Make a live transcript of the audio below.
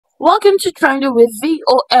Welcome to Trending with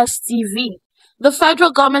VOS TV. The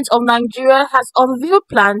federal government of Nigeria has unveiled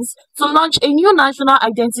plans to launch a new national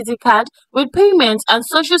identity card with payment and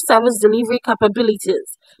social service delivery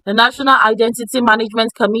capabilities. The National Identity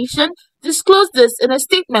Management Commission disclosed this in a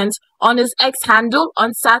statement on its X handle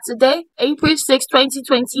on Saturday, April 6,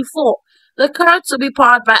 2024. The card, to be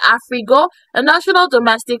powered by Afrigo, a national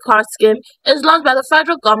domestic card scheme, is launched by the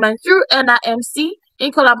federal government through NIMC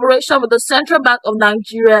in collaboration with the Central Bank of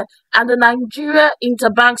Nigeria and the Nigeria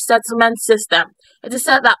Interbank Settlement System. It is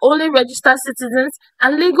said that only registered citizens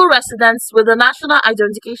and legal residents with a national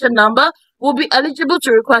identification number will be eligible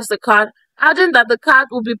to request the card, adding that the card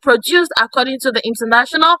will be produced according to the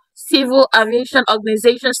International Civil Aviation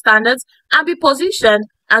Organization standards and be positioned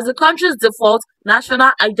as the country's default national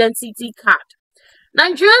identity card.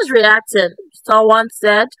 Nigerians reacting. Someone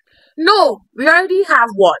said, "No, we already have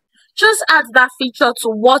one. Just add that feature to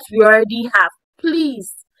what we already have,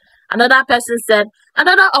 please." Another person said,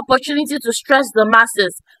 "Another opportunity to stress the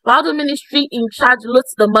masses while the ministry in charge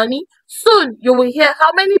loots the money. Soon you will hear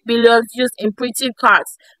how many billions used in printing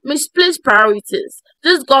cards. Misplaced priorities.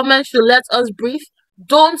 This government should let us breathe.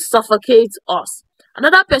 Don't suffocate us."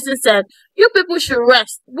 Another person said, "You people should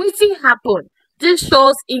rest. Waiting happen. This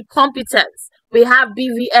shows incompetence. We have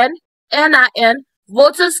BVN, NIN,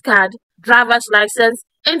 voters card, driver's license,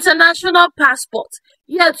 international passport.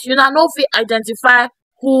 Yet you no fit identify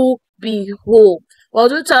who be who." Well,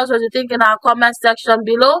 do tell us what you think in our comment section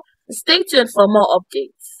below. Stay tuned for more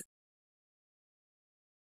updates.